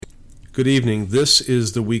Good evening. This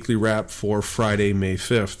is the weekly wrap for Friday, May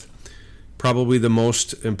 5th. Probably the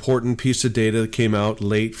most important piece of data that came out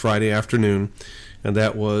late Friday afternoon, and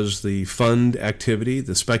that was the fund activity,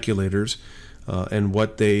 the speculators, and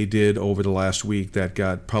what they did over the last week that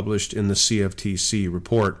got published in the CFTC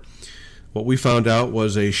report. What we found out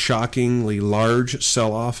was a shockingly large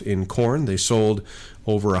sell-off in corn. They sold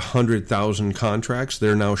over 100,000 contracts.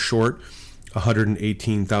 They're now short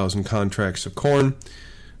 118,000 contracts of corn.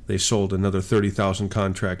 They sold another 30,000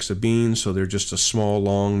 contracts of beans, so they're just a small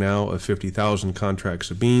long now of 50,000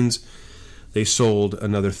 contracts of beans. They sold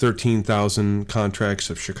another 13,000 contracts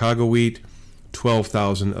of Chicago wheat,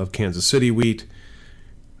 12,000 of Kansas City wheat,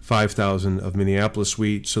 5,000 of Minneapolis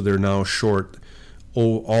wheat, so they're now short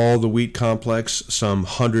all the wheat complex, some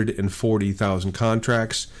 140,000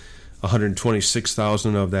 contracts,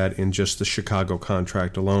 126,000 of that in just the Chicago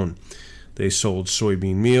contract alone. They sold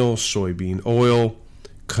soybean meal, soybean oil,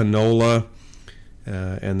 canola,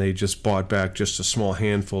 and they just bought back just a small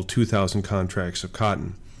handful, 2,000 contracts of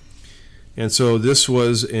cotton. And so this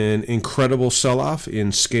was an incredible sell-off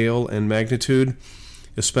in scale and magnitude,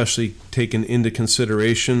 especially taken into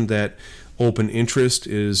consideration that open interest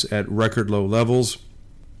is at record low levels.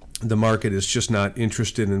 The market is just not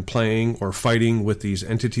interested in playing or fighting with these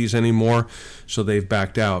entities anymore, so they've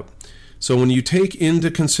backed out. So when you take into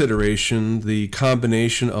consideration the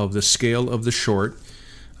combination of the scale of the short,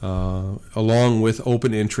 along with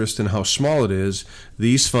open interest and how small it is,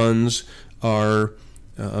 these funds are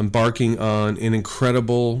embarking on an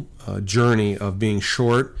incredible journey of being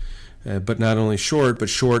short, but not only short, but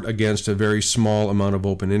short against a very small amount of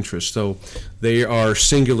open interest. So they are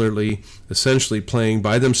singularly, essentially playing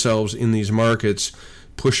by themselves in these markets,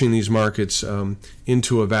 pushing these markets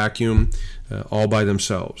into a vacuum all by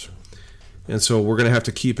themselves. And so we're going to have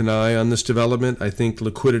to keep an eye on this development. I think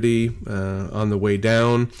liquidity on the way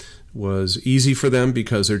down was easy for them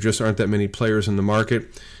because there just aren't that many players in the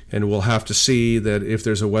market. And we'll have to see that if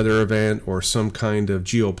there's a weather event or some kind of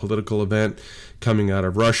geopolitical event coming out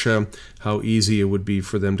of Russia, how easy it would be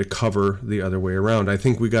for them to cover the other way around. I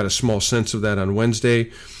think we got a small sense of that on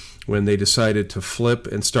Wednesday when they decided to flip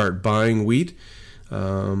and start buying wheat.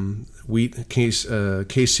 KC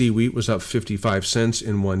wheat was up 55 cents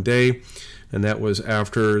in one day, and that was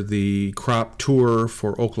after the crop tour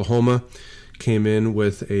for Oklahoma came in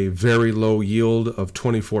with a very low yield of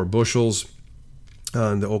 24 bushels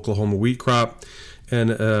on the Oklahoma wheat crop and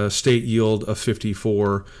a state yield of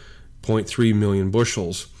 54.3 million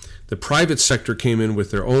bushels. The private sector came in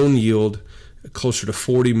with their own yield closer to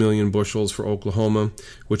 40 million bushels for Oklahoma,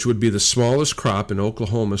 which would be the smallest crop in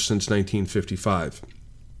Oklahoma since 1955.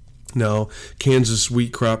 Now, Kansas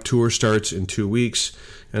wheat crop tour starts in 2 weeks,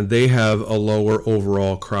 and they have a lower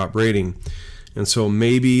overall crop rating. And so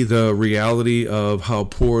maybe the reality of how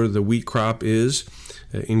poor the wheat crop is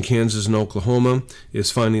in Kansas and Oklahoma is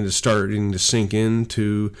starting to sink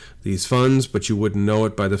into these funds, but you wouldn't know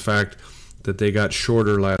it by the fact that they got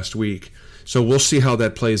shorter last week. So we'll see how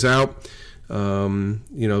that plays out.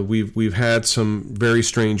 We've had some very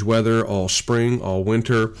strange weather all spring, all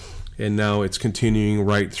winter, and now it's continuing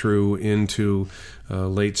right through into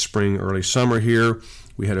late spring, early summer here.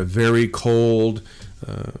 We had a very cold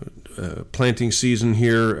planting season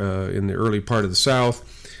here in the early part of the South,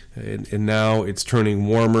 and now it's turning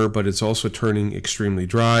warmer, but it's also turning extremely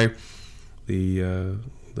dry. The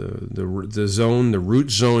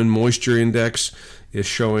root zone moisture index is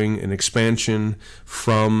showing an expansion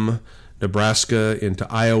from Nebraska into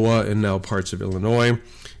Iowa and now parts of Illinois.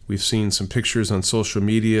 We've seen some pictures on social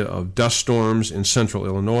media of dust storms in central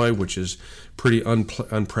Illinois, which is pretty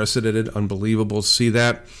unprecedented, unbelievable to see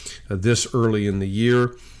that this early in the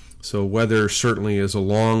year. So weather certainly is a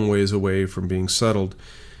long ways away from being settled.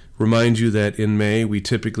 Remind you that in May, we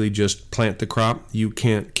typically just plant the crop. You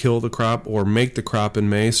can't kill the crop or make the crop in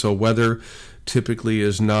May, so weather typically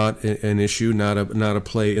is not an issue, not a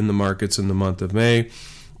play in the markets in the month of May.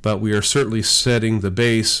 But we are certainly setting the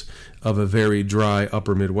base of a very dry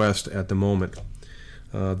upper Midwest at the moment.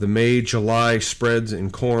 The May-July spreads in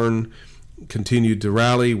corn continued to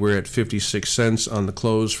rally. We're at 56 cents on the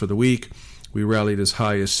close for the week. We rallied as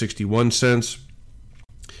high as 61 cents.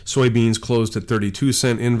 Soybeans closed at 32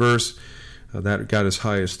 cent inverse. That got as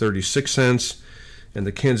high as 36 cents. And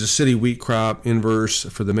the Kansas City wheat crop inverse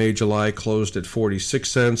for the May-July closed at 46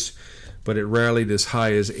 cents. But it rallied as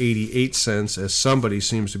high as 88 cents as somebody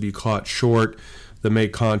seems to be caught short the May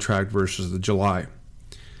contract versus the July.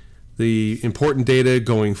 The important data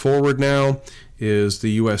going forward now is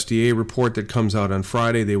the USDA report that comes out on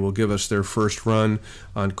Friday. They will give us their first run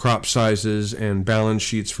on crop sizes and balance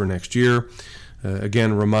sheets for next year.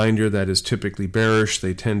 Again, reminder that is typically bearish.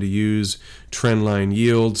 They tend to use trendline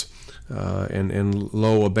yields and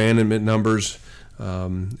low abandonment numbers.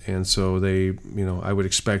 And so I would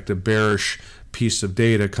expect a bearish piece of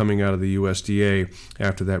data coming out of the USDA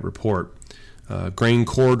after that report. Grain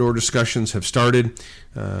corridor discussions have started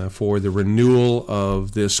for the renewal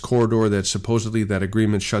of this corridor that supposedly that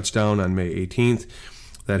agreement shuts down on May 18th.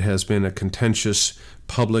 That has been a contentious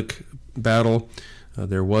public battle.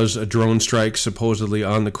 There was a drone strike supposedly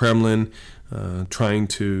on the Kremlin trying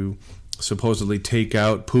to supposedly take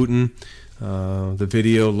out Putin. The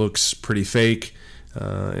video looks pretty fake,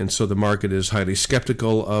 and so the market is highly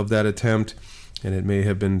skeptical of that attempt, and it may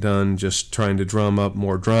have been done just trying to drum up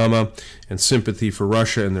more drama and sympathy for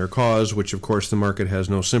Russia and their cause, which of course the market has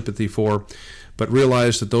no sympathy for. But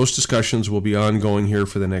realize that those discussions will be ongoing here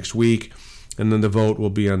for the next week, and then the vote will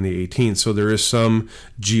be on the 18th. So there is some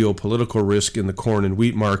geopolitical risk in the corn and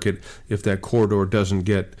wheat market if that corridor doesn't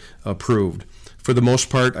get approved. For the most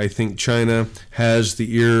part, I think China has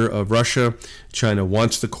the ear of Russia. China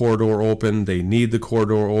wants the corridor open. They need the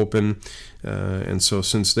corridor open. And so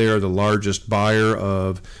since they are the largest buyer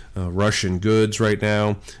of Russian goods right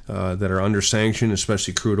now that are under sanction,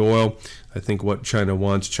 especially crude oil, I think what China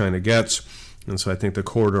wants, China gets. And so I think the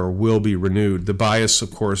corridor will be renewed. The bias,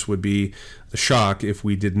 of course, would be the shock if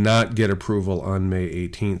we did not get approval on May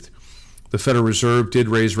 18th. The Federal Reserve did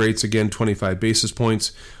raise rates again 25 basis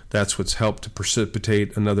points. That's what's helped to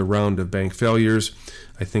precipitate another round of bank failures.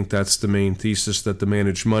 I think that's the main thesis that the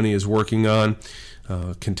managed money is working on.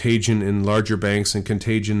 Contagion in larger banks and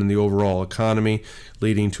contagion in the overall economy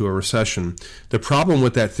leading to a recession. The problem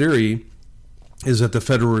with that theory is that the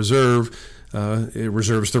Federal Reserve it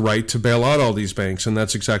reserves the right to bail out all these banks, and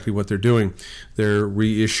that's exactly what they're doing. They're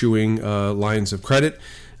reissuing lines of credit,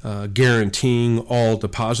 guaranteeing all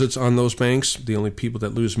deposits on those banks. The only people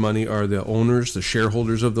that lose money are the owners, the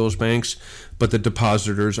shareholders of those banks, but the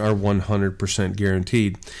depositors are 100%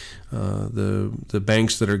 guaranteed. The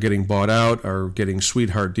banks that are getting bought out are getting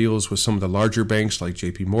sweetheart deals with some of the larger banks like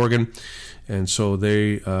JP Morgan, and so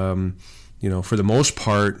they for the most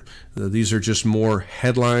part, these are just more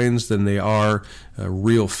headlines than they are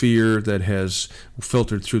real fear that has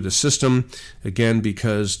filtered through the system. Again,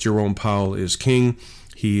 because Jerome Powell is king,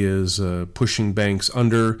 he is pushing banks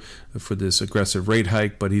under for this aggressive rate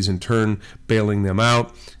hike, but he's in turn bailing them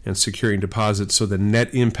out and securing deposits. So the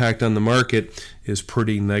net impact on the market is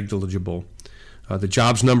pretty negligible. The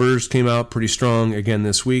jobs numbers came out pretty strong again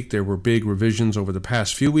this week. There were big revisions over the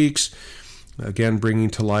past few weeks. Again, bringing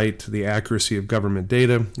to light the accuracy of government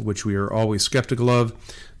data, which we are always skeptical of.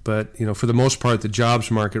 But, for the most part, the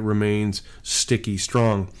jobs market remains sticky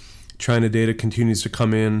strong. China data continues to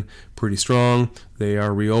come in pretty strong. They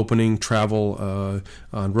are reopening. Travel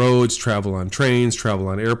on roads, travel on trains, travel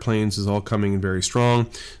on airplanes is all coming in very strong.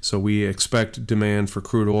 So we expect demand for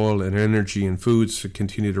crude oil and energy and foods to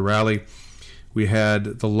continue to rally. We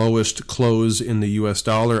had the lowest close in the U.S.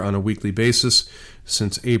 dollar on a weekly basis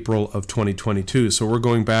since April of 2022. So we're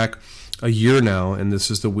going back a year now, and this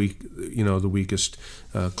is the weakest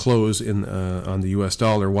close on the U.S.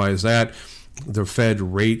 dollar. Why is that? The Fed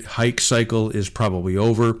rate hike cycle is probably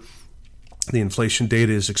over. The inflation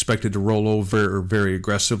data is expected to roll over very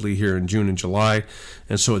aggressively here in June and July,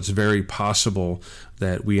 and so it's very possible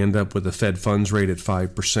that we end up with a Fed funds rate at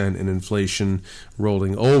 5% and inflation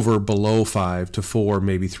rolling over below 5 to 4,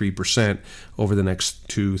 maybe 3% over the next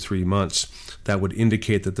 2-3 months. That would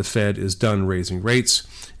indicate that the Fed is done raising rates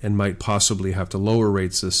and might possibly have to lower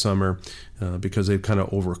rates this summer because they've kind of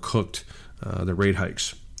overcooked the rate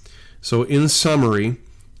hikes. So in summary,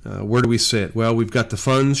 where do we sit? Well, we've got the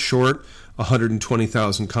funds short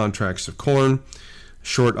 120,000 contracts of corn,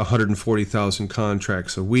 short 140,000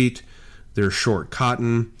 contracts of wheat. They're short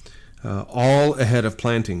cotton, all ahead of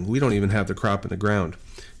planting. We don't even have the crop in the ground.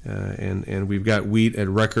 And we've got wheat at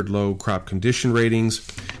record low crop condition ratings.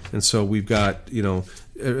 And so we've got,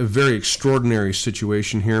 a very extraordinary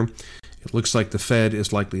situation here. It looks like the Fed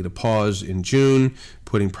is likely to pause in June,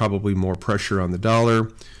 putting probably more pressure on the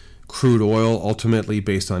dollar. Crude oil, ultimately,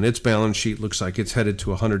 based on its balance sheet, looks like it's headed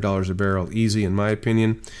to $100 a barrel easy, in my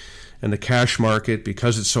opinion. And the cash market,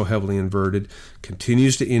 because it's so heavily inverted,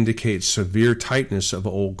 continues to indicate severe tightness of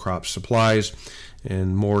old crop supplies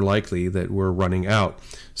and more likely that we're running out.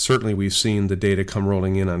 Certainly, we've seen the data come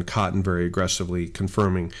rolling in on cotton very aggressively,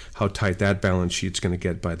 confirming how tight that balance sheet's going to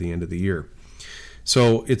get by the end of the year.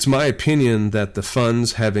 So it's my opinion that the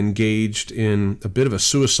funds have engaged in a bit of a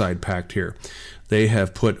suicide pact here. They've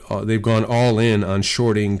gone all in on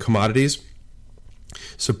shorting commodities,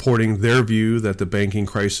 supporting their view that the banking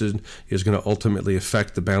crisis is going to ultimately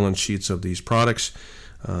affect the balance sheets of these products.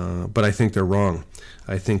 but I think they're wrong.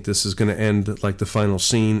 I think this is going to end like the final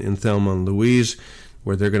scene in Thelma and Louise,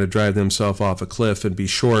 where they're going to drive themselves off a cliff and be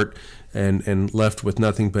short and left with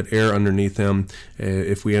nothing but air underneath them.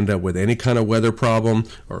 If we end up with any kind of weather problem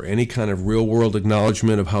or any kind of real-world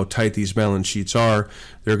acknowledgement of how tight these balance sheets are,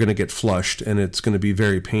 they're going to get flushed, and it's going to be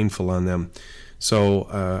very painful on them.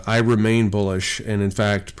 So I remain bullish, and in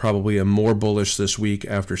fact probably am more bullish this week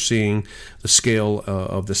after seeing the scale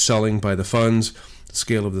of the selling by the funds, the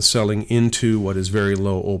scale of the selling into what is very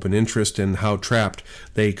low open interest, and how trapped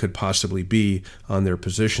they could possibly be on their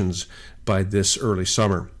positions by this early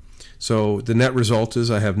summer. So the net result is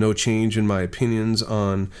I have no change in my opinions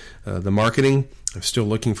on the marketing. I'm still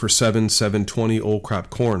looking for $7.20 old crop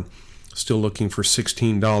corn, still looking for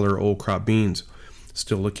 $16 old crop beans,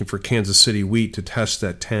 still looking for Kansas City wheat to test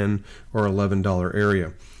that $10 or $11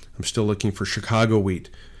 area. I'm still looking for Chicago wheat.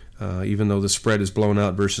 Even though the spread is blown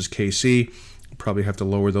out versus KC, probably have to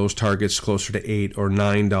lower those targets closer to $8 or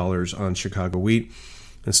 $9 on Chicago wheat,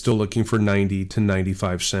 and still looking for 90 to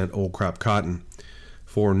 95 cent old crop cotton.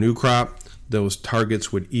 For new crop, those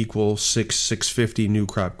targets would equal $6.50 new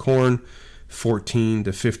crop corn, $14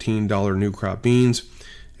 to $15 new crop beans,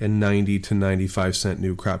 and 90 to 95 cent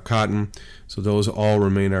new crop cotton. So those all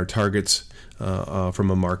remain our targets from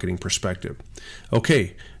a marketing perspective.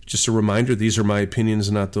 Okay, just a reminder, these are my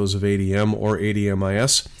opinions, not those of ADM or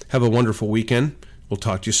ADMIS. Have a wonderful weekend. We'll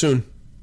talk to you soon.